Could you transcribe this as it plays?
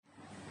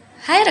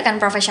Hai rekan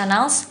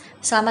profesionals,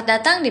 selamat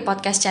datang di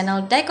podcast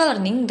channel Daiko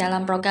Learning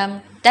dalam program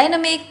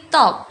Dynamic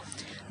Talk.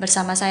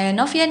 Bersama saya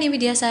Noviani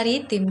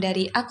Widyasari, tim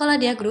dari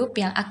Akoladia Group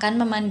yang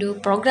akan memandu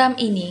program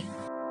ini.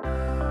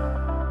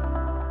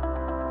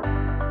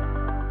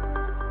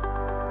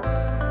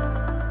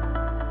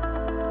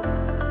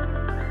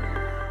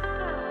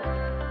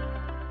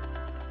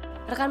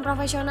 Rekan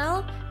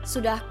profesional,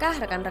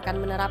 sudahkah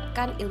rekan-rekan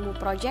menerapkan ilmu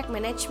project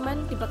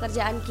management di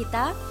pekerjaan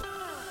kita?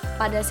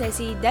 Pada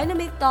sesi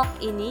Dynamic Talk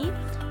ini,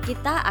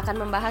 kita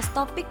akan membahas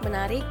topik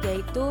menarik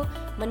yaitu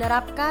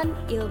menerapkan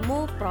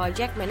ilmu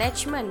project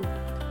management.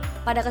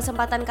 Pada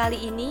kesempatan kali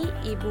ini,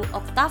 Ibu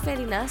Okta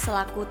Verina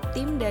selaku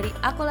tim dari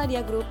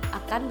Akoladia Group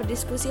akan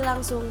berdiskusi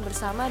langsung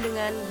bersama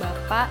dengan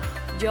Bapak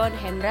John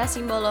Hendra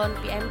Simbolon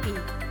PMP.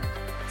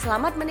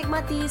 Selamat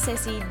menikmati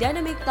sesi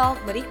Dynamic Talk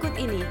berikut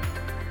ini.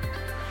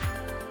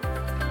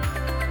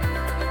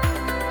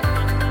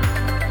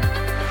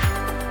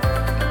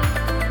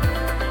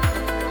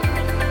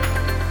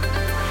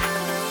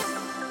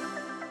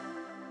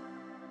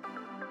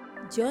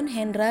 John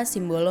Hendra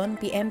Simbolon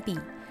PMP.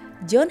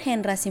 John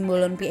Hendra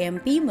Simbolon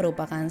PMP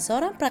merupakan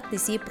seorang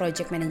praktisi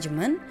project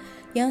management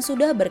yang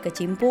sudah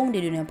berkecimpung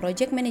di dunia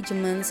project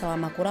management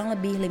selama kurang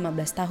lebih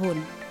 15 tahun.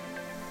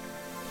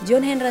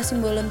 John Hendra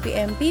Simbolon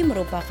PMP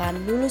merupakan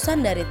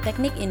lulusan dari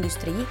Teknik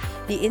Industri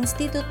di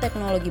Institut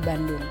Teknologi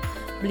Bandung.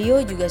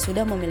 Beliau juga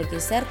sudah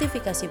memiliki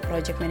sertifikasi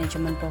project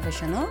management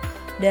profesional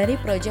dari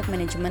Project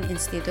Management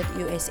Institute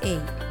USA.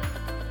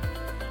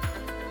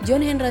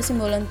 John Hendra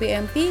Simbolon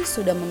PMP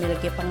sudah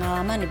memiliki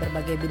pengalaman di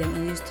berbagai bidang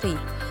industri,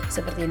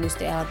 seperti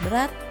industri alat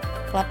berat,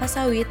 kelapa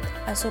sawit,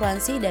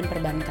 asuransi, dan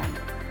perbankan.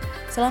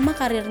 Selama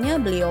karirnya,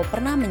 beliau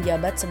pernah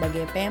menjabat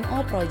sebagai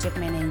PMO Project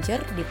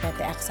Manager di PT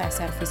AXA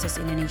Services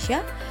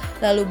Indonesia,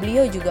 lalu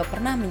beliau juga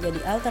pernah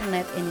menjadi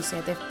Alternate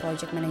Initiative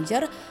Project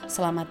Manager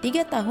selama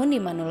 3 tahun di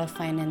Manulife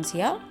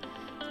Financial,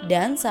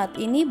 dan saat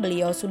ini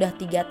beliau sudah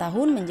 3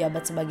 tahun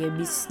menjabat sebagai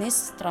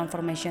Business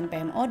Transformation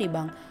PMO di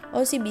Bank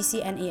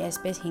OCBC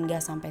NISP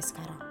hingga sampai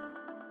sekarang.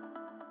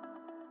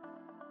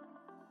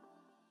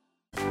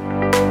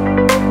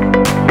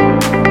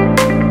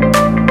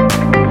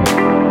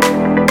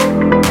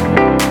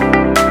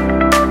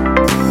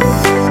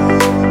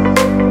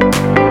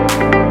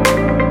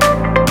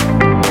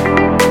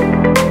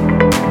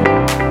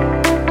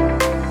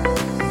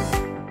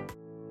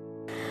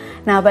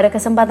 Nah, pada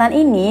kesempatan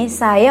ini,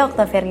 saya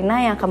Okta Verina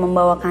yang akan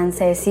membawakan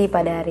sesi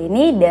pada hari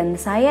ini dan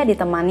saya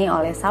ditemani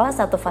oleh salah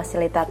satu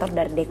fasilitator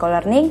dari Daiko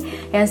Learning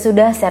yang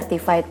sudah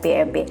certified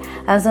PMP.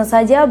 Langsung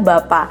saja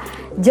Bapak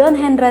John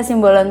Hendra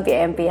Simbolon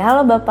PMP.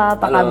 Halo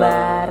Bapak, apa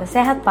kabar?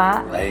 Sehat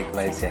Pak?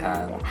 Baik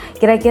sehat.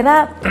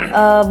 Kira-kira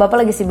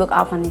Bapak lagi sibuk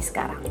apa nih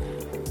sekarang?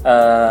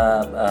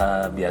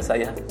 Biasa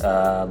ya,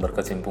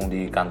 berkecimpung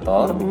di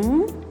kantor.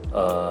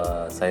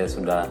 Saya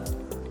sudah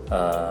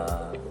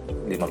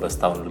 15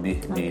 tahun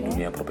lebih di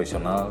dunia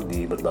profesional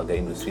di berbagai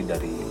industri,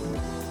 dari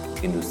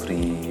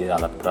industri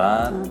alat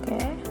berat,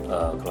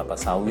 kelapa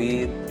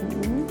sawit,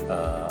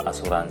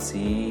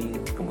 asuransi,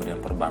 kemudian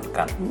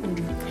perbankan.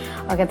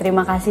 Oke,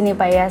 terima kasih nih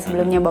Pak ya,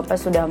 sebelumnya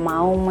Bapak sudah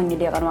mau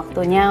menyediakan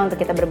waktunya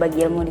untuk kita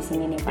berbagi ilmu di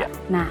sini nih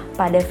Pak. Nah,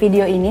 pada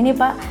video ini nih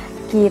Pak,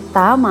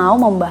 kita mau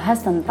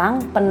membahas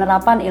tentang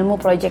penerapan ilmu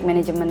project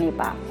management nih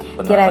Pak.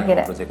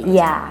 Kira-kira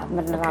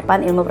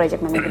penerapan ilmu project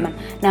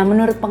management. Nah,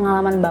 menurut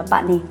pengalaman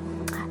Bapak nih,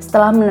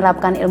 setelah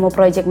menerapkan ilmu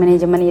project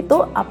management itu,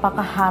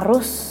 apakah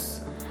harus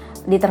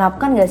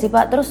diterapkan nggak sih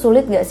Pak? Terus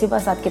sulit nggak sih Pak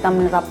saat kita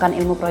menerapkan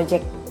ilmu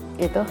project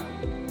itu?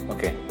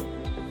 Oke.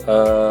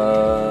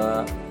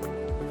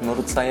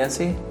 Menurut saya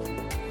sih,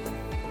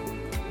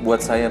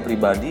 buat saya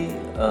pribadi,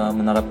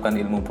 menerapkan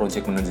ilmu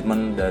project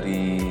management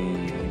dari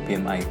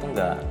PMI itu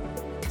nggak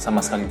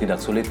sama sekali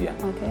tidak sulit ya.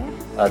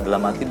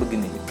 Dalam arti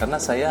begini,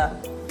 karena saya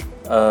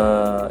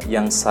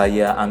yang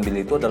saya ambil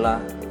itu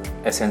adalah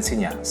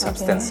esensinya,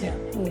 substansinya.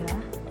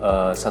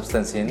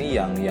 Substansi ini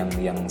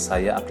yang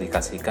saya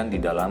aplikasikan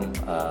di dalam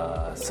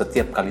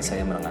setiap kali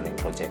saya menangani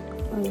project.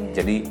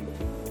 Jadi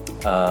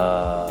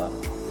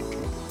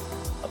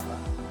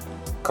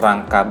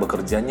kerangka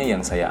bekerjanya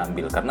yang saya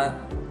ambil, karena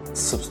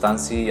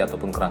substansi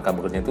ataupun kerangka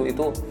bekerja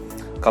itu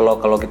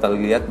kalau kita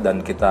lihat dan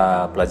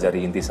kita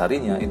pelajari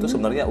intisarinya, itu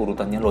sebenarnya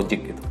urutannya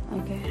logik gitu.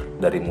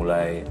 Dari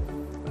mulai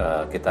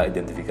kita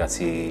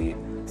identifikasi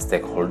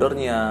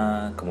stakeholdernya,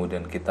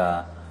 kemudian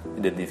kita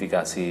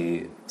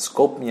identifikasi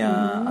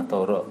scope-nya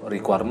atau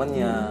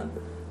requirement-nya,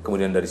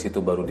 kemudian dari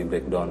situ baru di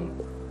breakdown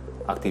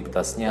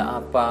aktivitasnya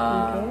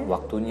apa,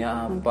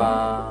 waktunya apa,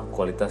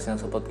 kualitasnya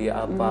seperti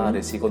apa,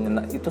 risikonya.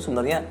 Nah, itu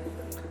sebenarnya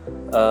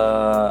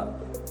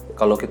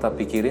kalau kita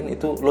pikirin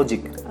itu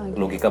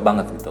logika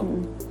banget gitu.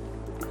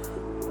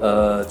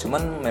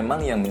 Cuman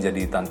memang yang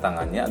menjadi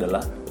tantangannya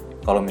adalah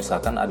kalau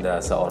misalkan ada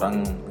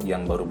seorang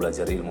yang baru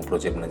belajar ilmu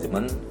project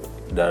management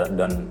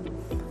dan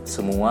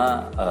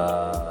semua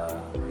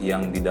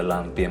yang di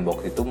dalam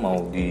PMBOK itu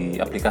mau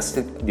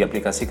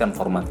diaplikasikan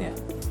formatnya.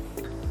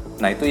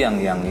 Nah, itu yang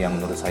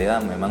menurut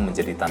saya memang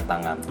menjadi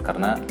tantangan,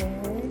 karena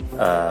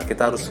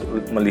kita harus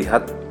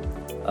melihat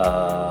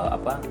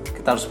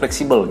kita harus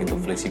fleksibel gitu,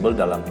 fleksibel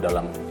dalam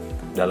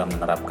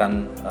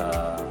menerapkan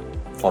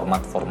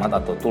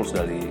format-format atau tools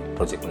dari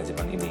project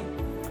management ini.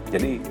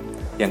 Jadi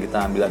yang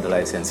kita ambil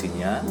adalah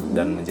esensinya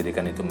dan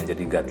menjadikan itu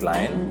menjadi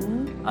guideline,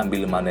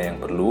 ambil mana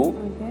yang perlu,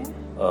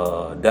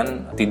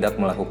 dan tidak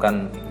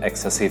melakukan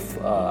excessive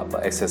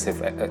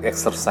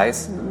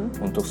exercise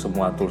untuk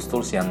semua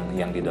tools-tools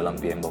yang di dalam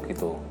PMBOK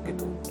itu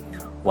gitu.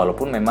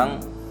 Walaupun memang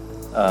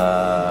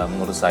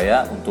menurut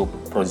saya untuk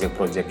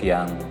proyek-proyek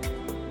yang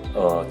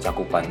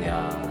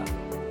cakupannya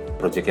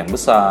proyek yang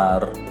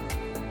besar,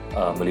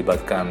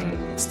 melibatkan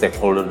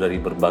stakeholder dari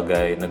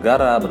berbagai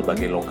negara,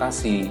 berbagai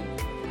lokasi,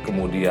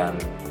 kemudian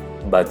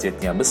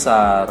budgetnya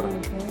besar,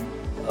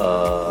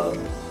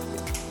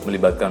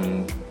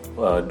 melibatkan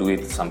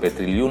duit sampai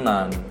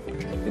triliunan,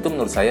 itu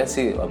menurut saya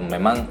sih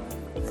memang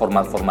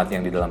format-format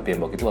yang di dalam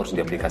PMBOK itu harus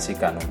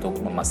diaplikasikan untuk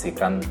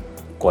memastikan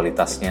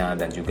kualitasnya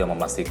dan juga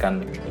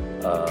memastikan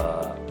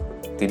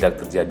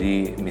tidak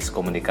terjadi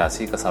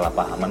miskomunikasi,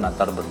 kesalahpahaman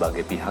antar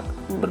berbagai pihak,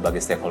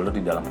 berbagai stakeholder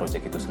di dalam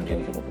proyek itu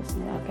sendiri.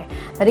 Oke.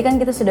 Tadi kan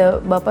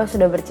Bapak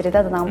sudah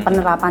bercerita tentang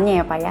penerapannya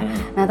ya Pak ya.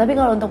 Nah tapi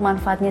kalau untuk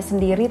manfaatnya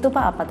sendiri itu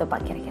Pak apa tuh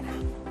Pak kira-kira?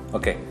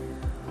 Oke.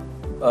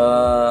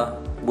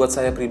 Buat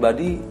saya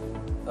pribadi,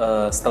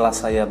 setelah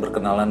saya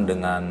berkenalan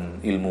dengan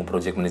ilmu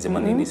project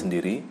management ini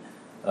sendiri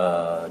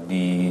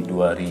di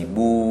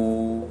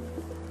 2014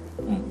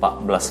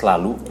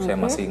 lalu, saya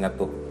masih ingat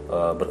tuh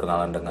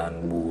berkenalan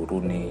dengan Bu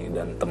Runi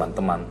dan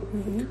teman-teman.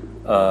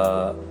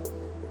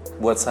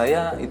 Buat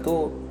saya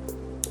itu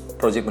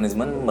project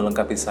management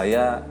melengkapi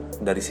saya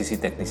dari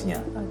sisi teknisnya,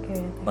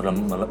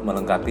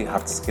 melengkapi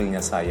hard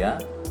skill-nya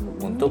saya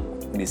untuk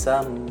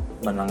bisa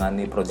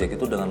menangani project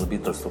itu dengan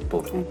lebih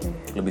terstruktur,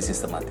 lebih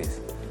sistematis.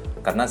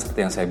 Karena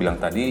seperti yang saya bilang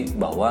tadi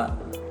bahwa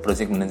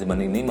project management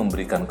ini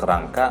memberikan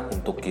kerangka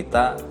untuk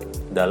kita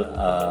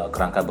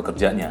kerangka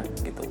bekerjanya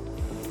gitu.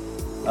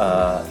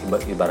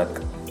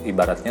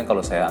 Ibaratnya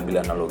kalau saya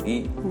ambil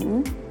analogi,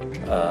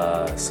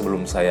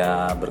 sebelum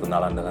saya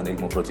berkenalan dengan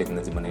ilmu project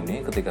management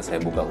ini, ketika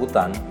saya buka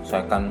hutan,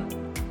 saya akan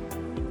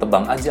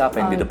tebang aja apa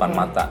yang di depan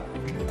mata,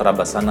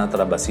 terabas sana,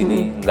 terabas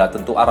sini, nggak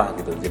tentu arah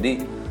gitu.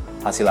 Jadi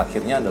hasil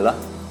akhirnya adalah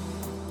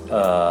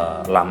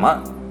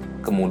lama,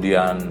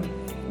 kemudian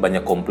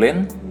banyak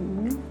komplain,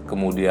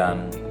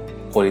 kemudian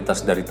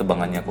kualitas dari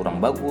tebangannya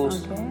kurang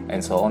bagus,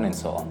 and so on.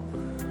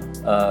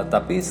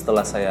 Tapi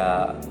setelah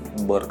saya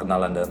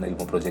berkenalan dengan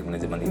ilmu project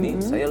management ini,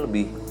 saya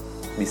lebih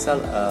bisa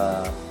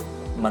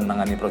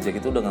menangani project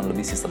itu dengan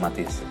lebih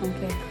sistematis.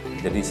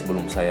 Jadi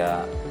sebelum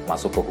saya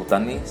masuk ke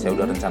hutan nih, saya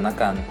udah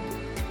rencanakan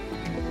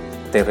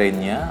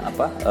terenya,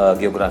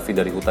 geografi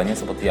dari hutannya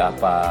seperti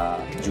apa,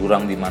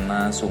 jurang di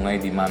mana, sungai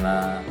di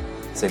mana,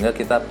 sehingga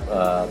kita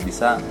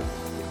bisa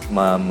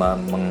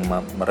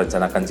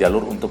merencanakan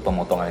jalur untuk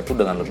pemotongan itu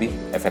dengan lebih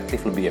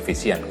efektif, lebih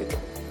efisien gitu.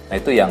 Nah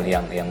itu yang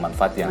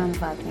manfaat yang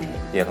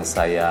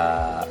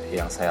saya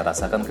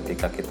rasakan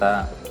ketika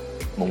kita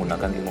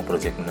menggunakan ilmu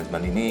project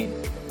management ini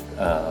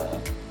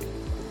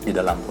di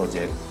dalam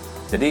project.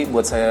 Jadi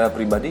buat saya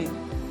pribadi,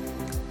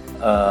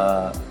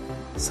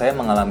 saya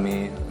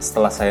mengalami,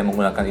 setelah saya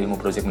menggunakan ilmu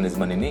project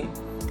management ini,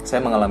 saya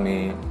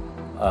mengalami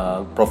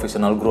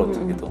professional growth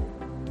gitu.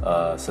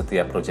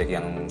 Setiap project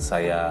yang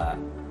saya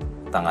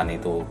tangani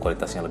itu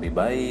kualitasnya lebih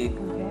baik,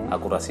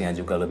 akurasinya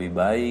juga lebih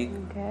baik,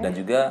 dan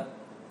juga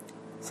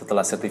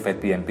setelah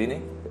certified PMP ini,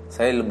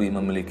 saya lebih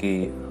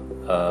memiliki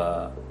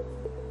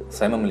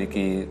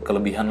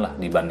kelebihan lah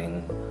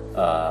dibanding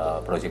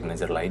project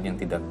manager lain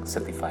yang tidak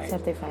certified.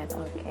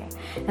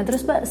 Nah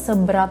terus Pak,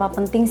 seberapa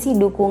penting sih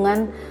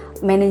dukungan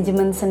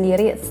manajemen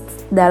sendiri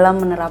dalam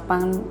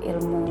menerapkan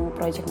ilmu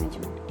project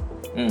management?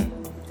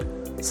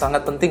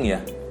 Sangat penting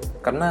ya,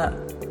 karena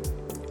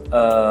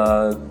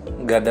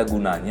nggak ada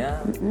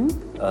gunanya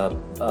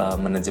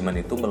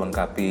manajemen itu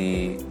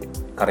melengkapi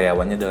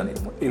karyawannya dengan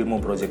ilmu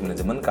project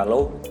management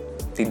kalau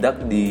tidak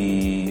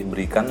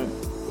diberikan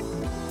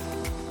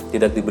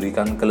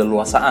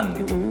keleluasaan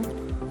gitu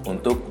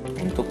untuk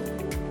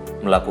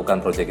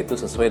melakukan project itu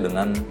sesuai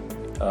dengan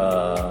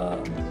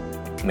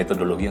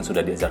metodologi yang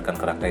sudah diajarkan,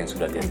 kerangka yang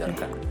sudah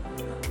diajarkan.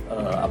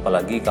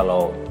 Apalagi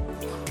kalau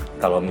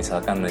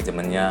misalkan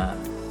manajemennya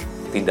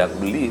tidak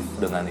believe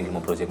dengan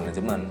ilmu project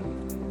management,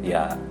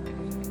 ya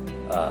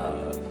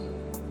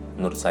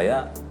menurut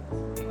saya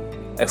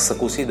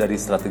eksekusi dari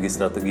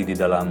strategi-strategi di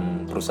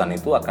dalam perusahaan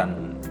itu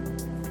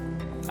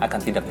akan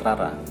tidak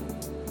terarah.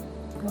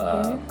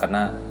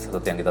 Karena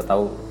seperti yang kita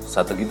tahu,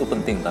 strategi itu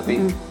penting,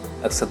 tapi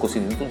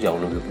eksekusi itu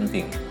jauh lebih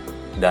penting.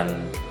 Dan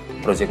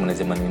project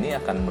management ini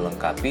akan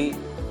melengkapi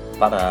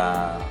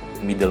para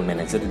middle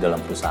manager di dalam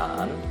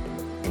perusahaan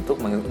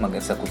untuk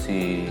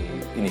mengeksekusi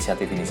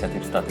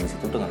inisiatif-inisiatif strategis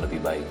itu dengan lebih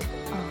baik.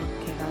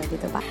 Oke, kalau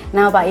gitu Pak.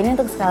 Nah Pak, ini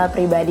untuk skala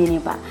pribadi nih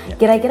Pak.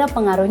 Kira-kira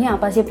pengaruhnya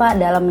apa sih Pak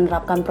dalam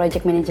menerapkan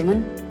project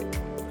management?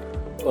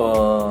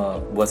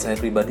 Buat saya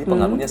pribadi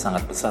pengaruhnya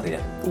sangat besar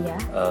ya.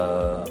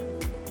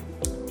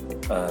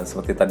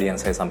 seperti tadi yang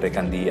saya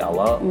sampaikan di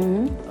awal,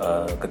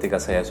 ketika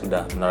saya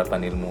sudah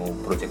menerapkan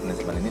ilmu project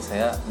management ini,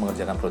 saya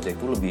mengerjakan project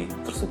itu lebih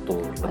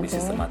terstruktur, lebih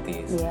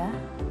sistematis.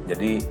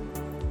 Jadi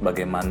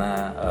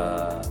bagaimana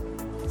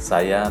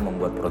saya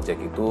membuat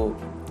project itu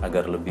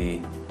agar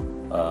lebih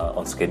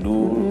on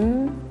schedule,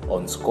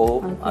 on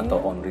scope atau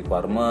on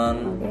requirement,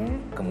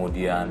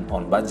 kemudian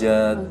on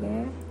budget.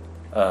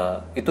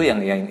 Itu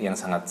yang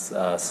sangat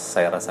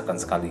saya rasakan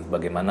sekali.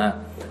 Bagaimana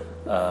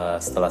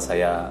setelah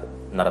saya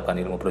menerapkan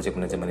ilmu project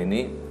management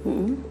ini,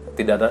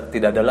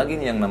 tidak ada lagi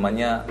yang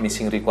namanya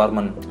missing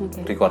requirement,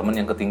 requirement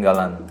yang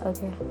ketinggalan.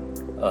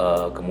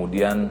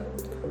 Kemudian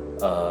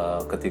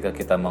ketika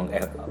kita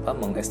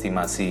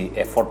mengestimasi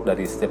effort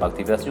dari setiap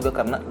aktivitas juga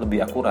karena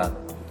lebih akurat.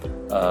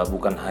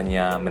 Bukan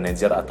hanya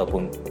manajer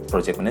ataupun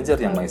project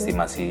manager yang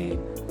mengestimasi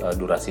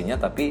durasinya,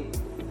 tapi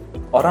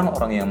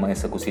orang-orang yang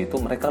mengeksekusi itu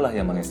mereka lah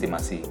yang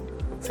mengestimasi.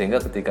 Sehingga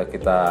ketika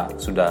kita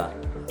sudah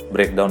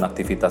breakdown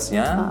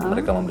aktivitasnya,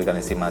 mereka memberikan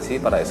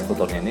estimasi, para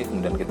eksekutornya ini,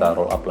 kemudian kita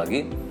roll up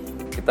lagi,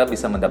 kita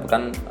bisa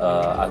mendapatkan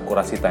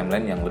akurasi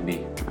timeline yang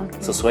lebih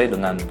sesuai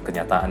dengan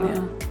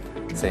kenyataannya.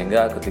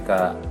 Sehingga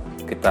ketika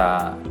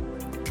kita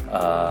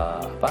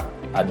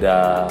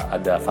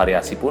ada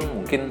variasi pun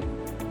mungkin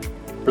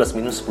plus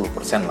minus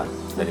 10% lah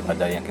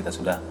daripada yang kita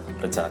sudah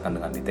rencanakan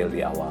dengan detail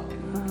di awal.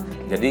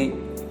 Jadi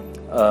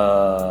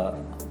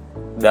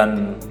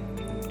dan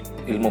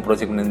ilmu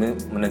project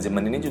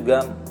management ini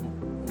juga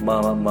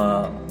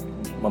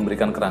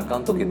memberikan kerangka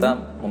untuk kita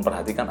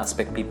memperhatikan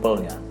aspek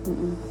people-nya,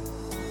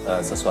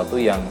 sesuatu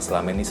yang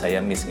selama ini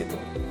saya miss gitu,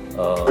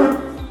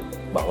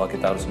 bahwa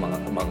kita harus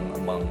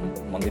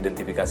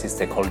mengidentifikasi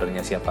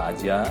stakeholder-nya siapa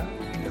aja,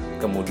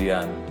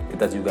 kemudian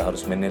kita juga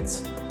harus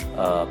manage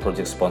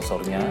project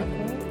sponsornya,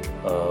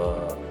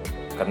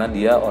 karena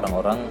dia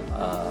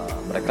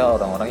mereka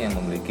orang-orang yang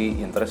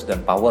memiliki interest dan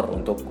power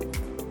untuk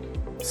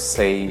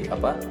say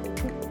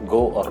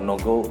go or no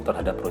go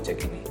terhadap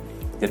project ini.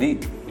 Jadi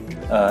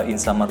in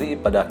summary,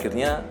 pada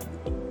akhirnya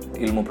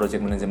ilmu project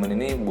management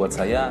ini buat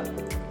saya,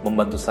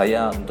 membantu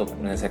saya untuk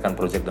menyelesaikan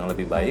project dengan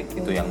lebih baik.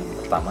 Itu yang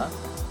pertama.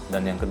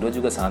 Dan yang kedua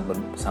juga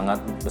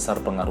sangat besar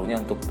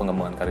pengaruhnya untuk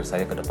pengembangan karir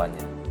saya ke depannya.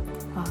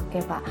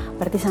 Oke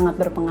Pak, berarti sangat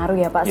berpengaruh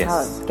ya Pak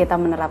saat kita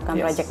menerapkan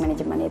project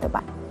management itu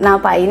Pak.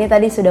 Nah Pak, ini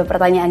tadi sudah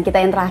pertanyaan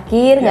kita yang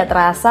terakhir, nggak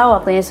terasa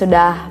waktunya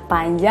sudah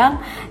panjang.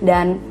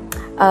 Dan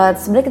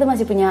sebenarnya kita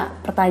masih punya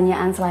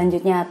pertanyaan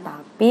selanjutnya,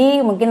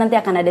 tapi mungkin nanti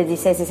akan ada di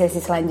sesi-sesi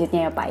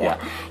selanjutnya ya Pak ya.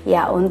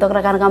 Ya, untuk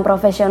rekan-rekan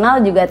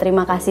profesional juga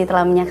terima kasih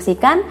telah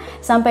menyaksikan.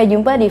 Sampai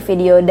jumpa di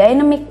video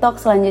Dynamic Talk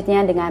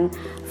selanjutnya dengan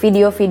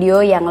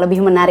video-video yang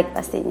lebih menarik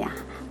pastinya.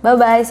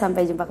 Bye-bye,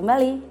 sampai jumpa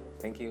kembali.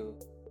 Thank you.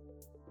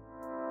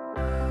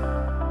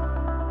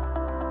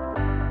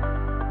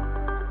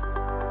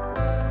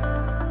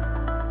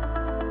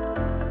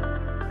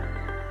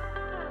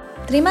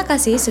 Terima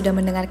kasih sudah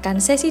mendengarkan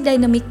sesi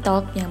Dynamic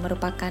Talk yang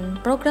merupakan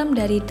program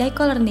dari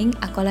Daiko Learning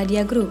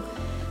Akoladia Group.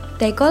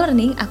 Daiko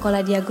Learning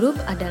Akoladia Group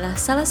adalah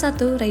salah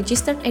satu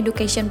registered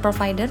education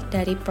provider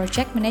dari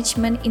Project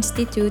Management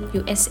Institute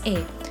USA.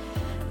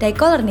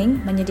 Daiko Learning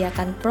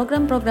menyediakan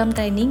program-program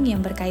training yang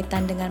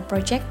berkaitan dengan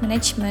project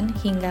management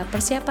hingga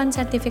persiapan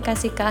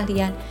sertifikasi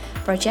keahlian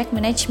Project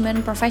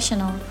Management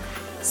Professional.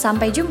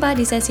 Sampai jumpa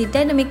di sesi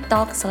Dynamic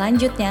Talk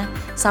selanjutnya.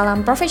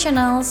 Salam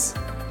professionals!